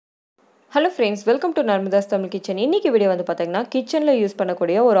Hello friends, welcome to Narmada's Tamil Kitchen. இன்னைக்கு video வந்து பாத்தீங்கன்னா கிச்சன்ல யூஸ்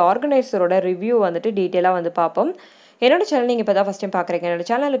பண்ணக்கூடிய ஒரு ஆர்கனைசரோட ரிவ்யூ வந்துட்டு டீடைலா வந்து பாப்போம். என்னோட சேனல் நீங்க இப்பதான் ஃபர்ஸ்ட் டைம் பார்க்கறீங்க. என்னோட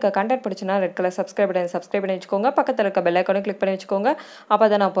சேனலுக்கு கண்டென்ட் பிடிச்சனா ரெட் கலர் சப்ஸ்கிரைப் பண்ணி வெச்சுக்கோங்க. பக்கத்துல இருக்க பெல் ஐகானை கிளிக் பண்ணி வெச்சுக்கோங்க.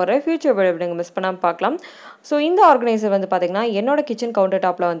 அப்பதான் நான் போற ஃபியூச்சர் வீடியோ நீங்க மிஸ் பண்ணாம பார்க்கலாம். சோ இந்த ஆர்கனைசர் வந்து பாத்தீங்கன்னா என்னோட கிச்சன் கவுண்டர்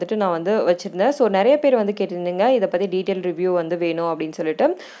டாப்ல வந்துட்டு நான் வந்து வச்சிருந்தேன். சோ நிறைய பேர் வந்து கேட்டிருந்தீங்க இத பத்தி டீடைல் ரிவ்யூ வந்து வேணும் அப்படினு சொல்லிட்டு.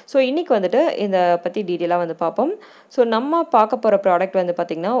 சோ இன்னைக்கு வந்துட்டு இத பத்தி டீடைலா வந்து பாப்போம். சோ நம்ம பார்க்க போற ப்ராடக்ட் வந்து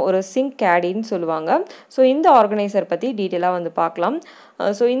பாத்தீங்கன்னா ஒரு சிங்க் கேடின்னு சொல்லுவாங்க. சோ இந்த ஆர்கனைசர் பத்தி டீடைலா வந்து பார்க்கலாம்.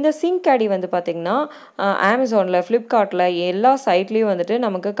 சோ இந்த சிங்க் கேடி வந்து பாத்தீங்கன்னா Amazonல Flipkartல எல்லா சைட்லயும் வந்துட்டு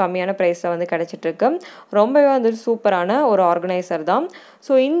நமக்கு கம்மியான பிரைஸ்ல வந்து கிடைச்சிட்டு இருக்கு. ரொம்பவே வந்து சூப்பரான ஒரு ஆர்கனைசர் தான்.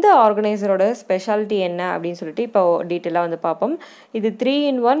 சோ இந்த ஆர்கனைசரோட ஸ்பெஷாலிட்டி என்ன அப்படினு சொல்லிட்டு இப்போ டீடைலா வந்து பாப்போம். இது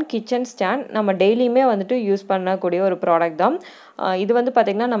 3-in-1 கிச்சன் ஸ்டாண்ட். நம்ம டெய்லியுமே வந்துட்டு யூஸ் பண்ணக்கூடிய ஒரு ப்ராடக்ட் தான். இது வந்து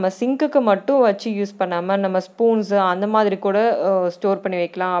பாத்தீங்கன்னா நம்ம சிங்க்குக்கு மட்டும் வச்சு யூஸ் பண்ணாம நம்ம ஸ்பூன்ஸ் அந்த மாதிரி கூட ஸ்டோர் பண்ணி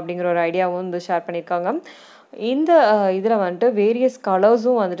வைக்கலாம் அப்படிங்கிற ஒரு ஐடியாவும் வந்து ஷேர் பண்ணிருக்காங்க. இந்த இதுல வந்துட்டு வேரியஸ்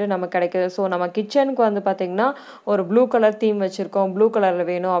கலர்ஸும் வந்துட்டு நமக்கு கிடைக்குது. ஸோ நம்ம கிச்சனுக்கு வந்து பார்த்தீங்கன்னா ஒரு ப்ளூ கலர் தீம் வச்சுருக்கோம். ப்ளூ கலரில்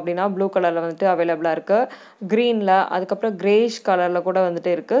வேணும் அப்படின்னா ப்ளூ கலரில் வந்துட்டு அவைலபிளாக இருக்குது. க்ரீனில் அதுக்கப்புறம் கிரேஷ் கலரில் கூட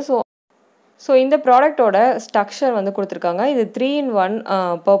வந்துட்டு இருக்குது. ஸோ இந்த ப்ராடக்டோட ஸ்ட்ரக்சர் வந்து கொடுத்துருக்காங்க. இது 3-in-1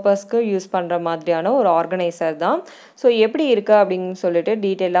 பர்பஸ்க்கு யூஸ் பண்ணுற மாதிரியான ஒரு ஆர்கனைசர் தான். ஸோ எப்படி இருக்குது அப்படின்னு சொல்லிட்டு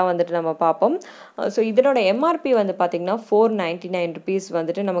டீட்டெயிலாக வந்துட்டு நம்ம பார்ப்போம். ஸோ இதனோட எம்ஆர்பி வந்து பார்த்திங்கன்னா ₹499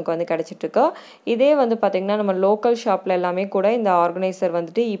 வந்துட்டு நமக்கு வந்து கிடச்சிட்ருக்கு. இதே வந்து பார்த்திங்கன்னா நம்ம லோக்கல் ஷாப்பில் எல்லாமே கூட இந்த ஆர்கனைசர்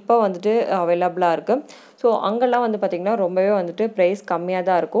வந்துட்டு இப்போ வந்துட்டு அவைலபிளாக இருக்குது. ஸோ அங்கெல்லாம் வந்து பார்த்திங்கன்னா ரொம்பவே வந்துட்டு ப்ரைஸ் கம்மியாக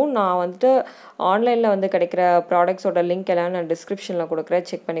தான் இருக்கும். நான் வந்துட்டு ஆன்லைனில் வந்து கிடைக்கிற ப்ராடக்ட்ஸோட லிங்க் எல்லாம் நான் டிஸ்கிரிப்ஷனில் கொடுக்குறேன்,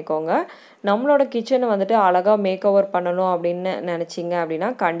 செக் பண்ணிக்கோங்க. நம்மளோட கிச்சனை வந்துட்டு அழகாக மேக் ஓவர் பண்ணணும் அப்படின்னு நினச்சிங்க அப்படின்னா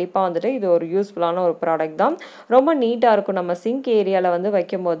கண்டிப்பாக வந்துட்டு இது ஒரு யூஸ்ஃபுல்லான ஒரு ப்ராடக்ட் தான். ரொம்ப நீட்டாக இருக்கும். நம்ம சிங்க் ஏரியாவில் வந்து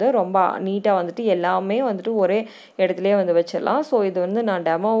வைக்கும்போது ரொம்ப நீட்டாக வந்துட்டு எல்லாமே வந்துட்டு ஒரே இடத்துலையே வந்து வச்சிடலாம். ஸோ இது வந்து நான்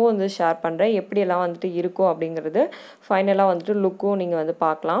டெமோவும் வந்து ஷேர் பண்ணுறேன், எப்படியெல்லாம் வந்துட்டு இருக்கும் அப்படிங்கிறது. ஃபைனலாக வந்துட்டு லுக்கும் நீங்கள் வந்து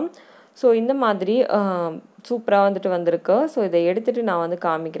பார்க்கலாம். ஸோ இந்த மாதிரி சூப்பராக வந்துட்டு வந்திருக்கு. ஸோ இதை எடுத்துகிட்டு நான் வந்து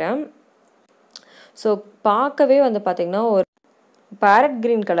காமிக்கிறேன். ஸோ பார்க்கவே வந்து பார்த்திங்கன்னா ஒரு பேரட்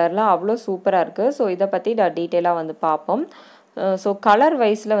க்ரீன் கலரில் அவ்வளோ சூப்பராக இருக்குது. ஸோ இதை பற்றி நான் டீட்டெயிலாக வந்து பார்ப்போம். ஸோ கலர்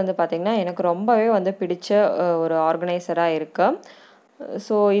வைஸில் வந்து பார்த்திங்கன்னா எனக்கு ரொம்பவே வந்து பிடிச்ச ஒரு ஆர்கனைசராக இருக்குது.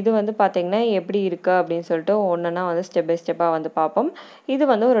 ஸோ இது வந்து பார்த்திங்கன்னா எப்படி இருக்குது அப்படின்னு சொல்லிட்டு ஒன்றுனா வந்து ஸ்டெப் பை ஸ்டெப்பாக வந்து பார்ப்போம். இது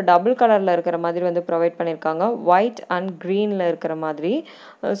வந்து ஒரு டபுள் கலரில் இருக்கிற மாதிரி வந்து ப்ரொவைட் பண்ணியிருக்காங்க. ஒயிட் அண்ட் க்ரீனில் இருக்கிற மாதிரி.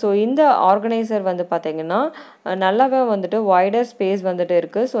 ஸோ இந்த ஆர்கனைசர் வந்து பார்த்திங்கன்னா நல்லாவே வந்துட்டு வைடர் ஸ்பேஸ் வந்துட்டு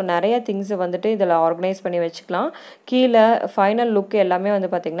இருக்குது. ஸோ நிறைய திங்ஸை வந்துட்டு இதில் ஆர்கனைஸ் பண்ணி வச்சுக்கலாம். கீழே ஃபைனல் லுக் எல்லாமே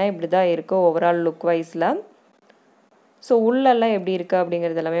வந்து பார்த்திங்கன்னா இப்படி தான் இருக்குது ஓவரால் லுக் வைஸில். ஸோ உள்ளெல்லாம் எப்படி இருக்குது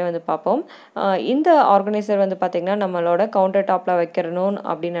அப்படிங்கிறது எல்லாமே வந்து பார்ப்போம். இந்த ஆர்கனைசர் வந்து பார்த்திங்கன்னா நம்மளோட கவுண்டர் டாப்பில் வைக்கணும்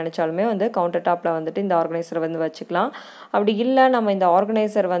அப்படின்னு நினச்சாலுமே வந்து கவுண்டர் டாப்பில் வந்துட்டு இந்த ஆர்கனைசரை வந்து வச்சுக்கலாம். அப்படி இல்லை நம்ம இந்த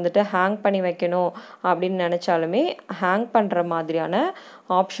ஆர்கனைசர் வந்துட்டு ஹேங் பண்ணி வைக்கணும் அப்படின்னு நினச்சாலுமே ஹேங் பண்ணுற மாதிரியான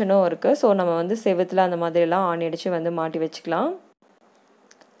ஆப்ஷனும் இருக்குது. ஸோ நம்ம வந்து செவுத்தில் அந்த மாதிரிலாம் ஆணி அடித்து வந்து மாட்டி வச்சுக்கலாம்.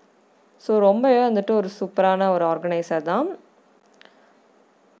 ஸோ ரொம்பவே வந்துட்டு ஒரு சூப்பரான ஒரு ஆர்கனைசர் தான்.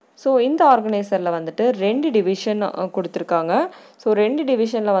 ஸோ இந்த ஆர்கனைசரில் வந்துட்டு 2 டிவிஷன் கொடுத்துருக்காங்க. ஸோ 2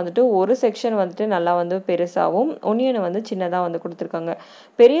 டிவிஷனில் வந்துட்டு ஒரு செக்ஷன் வந்துட்டு நல்லா வந்து பெருசாகவும் ஒன்று வந்து சின்னதாக வந்து கொடுத்துருக்காங்க.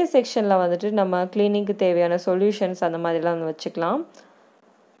 பெரிய செக்ஷனில் வந்துட்டு நம்ம கிளீனிங்க்கு தேவையான சொல்யூஷன்ஸ் அந்த மாதிரிலாம் வந்து வச்சுக்கலாம்.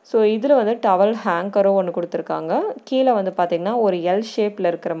 ஸோ இதில் வந்து டவல் ஹேங்கரும் ஒன்று கொடுத்துருக்காங்க. கீழே வந்து பார்த்திங்கன்னா ஒரு எல்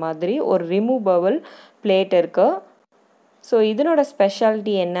ஷேப்பில் இருக்கிற மாதிரி ஒரு ரிமூவபிள் பிளேட் இருக்குது. ஸோ இதனோட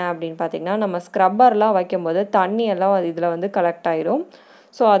ஸ்பெஷாலிட்டி என்ன அப்படின்னு பார்த்திங்கன்னா நம்ம ஸ்க்ரப்பர்லாம் வைக்கும்போது தண்ணியெல்லாம் இதில் வந்து கலெக்ட் ஆயிரும்.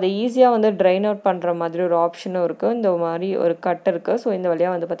 ஸோ அதை ஈஸியாக வந்து ட்ரைன் அவுட் பண்ணுற மாதிரி ஒரு ஆப்ஷனும் இருக்குது. இந்த மாதிரி ஒரு கட் இருக்குது. ஸோ இந்த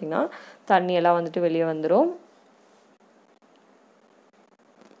வழியாக வந்து பார்த்திங்கன்னா தண்ணியெல்லாம் வந்துட்டு வெளியே வந்துடும்.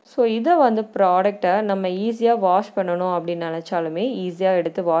 ஸோ இதை வந்து ப்ராடக்டை நம்ம ஈஸியாக வாஷ் பண்ணணும் அப்படின்னு நினச்சாலுமே ஈஸியாக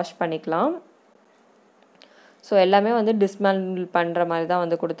எடுத்து வாஷ் பண்ணிக்கலாம். ஸோ எல்லாமே வந்து டிஸ்மேண்டில் பண்ணுற மாதிரி தான்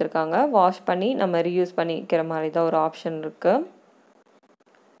வந்து கொடுத்துருக்காங்க. வாஷ் பண்ணி நம்ம ரீயூஸ் பண்ணிக்கிற மாதிரி தான் ஒரு ஆப்ஷன் இருக்குது.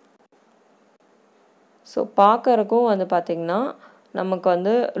 ஸோ பார்க்கறக்கும் வந்து பார்த்திங்கன்னா நமக்கு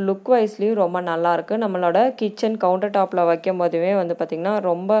வந்து லுக் வைஸ்லேயும் ரொம்ப நல்லாயிருக்கு. நம்மளோட கிச்சன் கவுண்டர் டாப்பில் வைக்கும் போதுமே வந்து பார்த்திங்கன்னா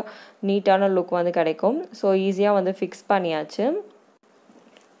ரொம்ப நீட்டான லுக் வந்து கிடைக்கும். ஸோ ஈஸியாக வந்து ஃபிக்ஸ் பண்ணியாச்சு.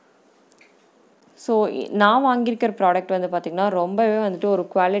 ஸோ நான் வாங்கியிருக்கிற ப்ராடக்ட் வந்து பார்த்திங்கன்னா ரொம்பவே வந்துட்டு ஒரு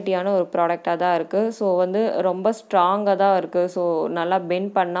குவாலிட்டியான ஒரு ப்ராடக்டாக தான் இருக்குது. ஸோ வந்து ரொம்ப ஸ்ட்ராங்காக தான் இருக்குது. ஸோ நல்லா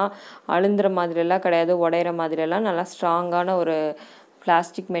பெண்ட் பண்ணால் அழுந்துற மாதிரியெல்லாம் கிடையாது, உடையிற மாதிரியெல்லாம் நல்லா ஸ்ட்ராங்கான ஒரு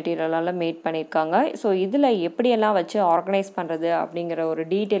பிளாஸ்டிக் மெட்டீரியலால் மேட் பண்ணியிருக்காங்க. ஸோ இதில் எப்படியெல்லாம் வச்சு ஆர்கனைஸ் பண்ணுறது அப்படிங்கிற ஒரு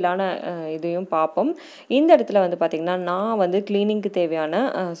டீட்டெயிலான இதையும் பார்ப்போம். இந்த இடத்துல வந்து பார்த்திங்கன்னா நான் வந்து க்ளீனிங்க்கு தேவையான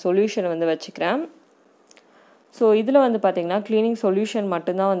சொல்யூஷனை வந்து வச்சுக்கிறேன். ஸோ இதில் வந்து பார்த்திங்கன்னா க்ளீனிங் சொல்யூஷன்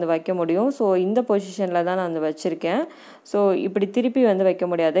மட்டும்தான் வந்து வைக்க முடியும். ஸோ இந்த பொசிஷனில் தான் நான் வந்து வச்சுருக்கேன். ஸோ இப்படி திருப்பி வந்து வைக்க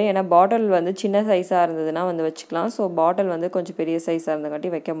முடியாது. ஏன்னா பாட்டில் வந்து சின்ன சைஸாக இருந்ததுன்னா வந்து வச்சுக்கலாம். ஸோ பாட்டில் வந்து கொஞ்சம் பெரிய சைஸாக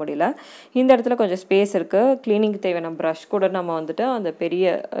இருந்தங்காட்டி வைக்க முடியல. இந்த இடத்துல கொஞ்சம் ஸ்பேஸ் இருக்குது. க்ளீனிங்க்கு தேவையான ப்ரஷ் கூட நம்ம வந்துட்டு அந்த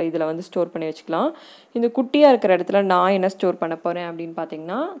பெரிய இதில் வந்து ஸ்டோர் பண்ணி வச்சுக்கலாம். இந்த குட்டியாக இருக்கிற இடத்துல நான் என்ன ஸ்டோர் பண்ண போகிறேன் அப்படின்னு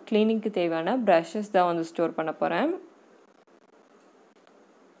பார்த்திங்கன்னா க்ளீனிங்க்கு தேவையான ப்ரஷஸ் தான் வந்து ஸ்டோர் பண்ண போகிறேன்.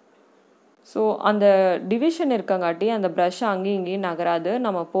 ஸோ அந்த டிவிஷன் இருக்கங்காட்டி அந்த ப்ரஷ் அங்கேயும் இங்கேயும் நகராது.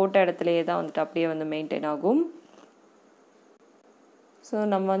 நம்ம போட்ட இடத்துலையே தான் வந்துட்டு அப்படியே வந்து மெயின்டைன் ஆகும். ஸோ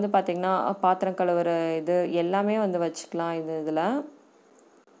நம்ம வந்து பார்த்திங்கன்னா பாத்திரம் கழுவுற இது எல்லாமே வந்து வச்சுக்கலாம் இதில்.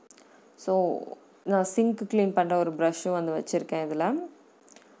 ஸோ நான் சிங்க் க்ளீன் பண்ணுற ஒரு ப்ரஷ்ஷும் வந்து வச்சுருக்கேன் இதில்.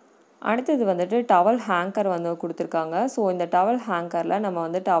 அடுத்தது வந்துட்டு டவல் ஹேங்கர் வந்து கொடுத்துருக்காங்க. ஸோ இந்த டவல் ஹேங்கரில் நம்ம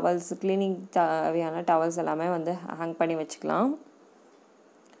வந்து டவல்ஸ் க்ளீனிங் தேவையான டவல்ஸ் எல்லாமே வந்து ஹேங் பண்ணி வச்சுக்கலாம்.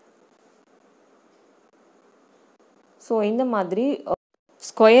 ஸோ இந்த மாதிரி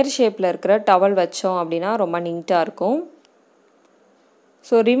ஸ்கொயர் ஷேப்பில் இருக்கிற டவல் வச்சோம் அப்படின்னா ரொம்ப நீட்டாக இருக்கும்.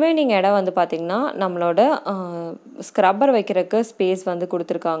 ஸோ ரிமைனிங் இடம் வந்து பார்த்திங்கன்னா நம்மளோட ஸ்க்ரப்பர் வைக்கிறதுக்கு ஸ்பேஸ் வந்து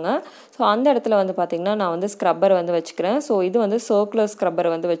கொடுத்துருக்காங்க. ஸோ அந்த இடத்துல வந்து பார்த்திங்கன்னா நான் வந்து ஸ்க்ரப்பர் வந்து வச்சுக்கிறேன். ஸோ இது வந்து சர்க்குலர்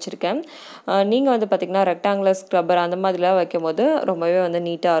ஸ்க்ரப்பர் வந்து வச்சுருக்கேன். நீங்கள் வந்து பார்த்திங்கன்னா ரெக்டாங்குலர் ஸ்க்ரப்பர் அந்த மாதிரிலாம் வைக்கும்போது ரொம்பவே வந்து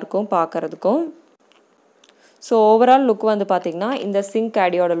நீட்டாக இருக்கும் பார்க்குறதுக்கும். ஸோ ஓவரால் லுக் வந்து பார்த்திங்கன்னா இந்த சிங்க்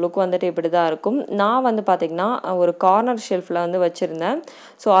கேடியோட லுக் வந்துட்டு இப்படி தான் இருக்கும். நான் வந்து பார்த்திங்கன்னா ஒரு கார்னர் ஷெல்ஃபில் வந்து வச்சுருந்தேன்.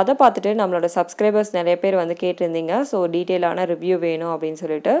 ஸோ அதை பார்த்துட்டு நம்மளோட சப்ஸ்கிரைபர்ஸ் நிறைய பேர் வந்து கேட்டிருந்தீங்க. ஸோ டீட்டெயிலான ரிவ்யூ வேணும் அப்படின்னு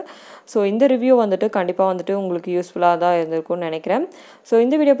சொல்லிட்டு. ஸோ இந்த ரிவ்யூ வந்துட்டு கண்டிப்பாக வந்துட்டு உங்களுக்கு யூஸ்ஃபுல்லாக தான் இருந்திருக்கும்னு நினைக்கிறேன். ஸோ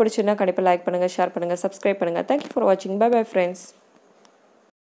இந்த வீடியோ பிடிச்சிருந்தா கண்டிப்பாக லைக் பண்ணுங்கள், ஷேர் பண்ணுங்கள், சப்ஸ்கிரைப் பண்ணுங்கள். தேங்க்யூ ஃபார் வாட்சிங். By bye friends.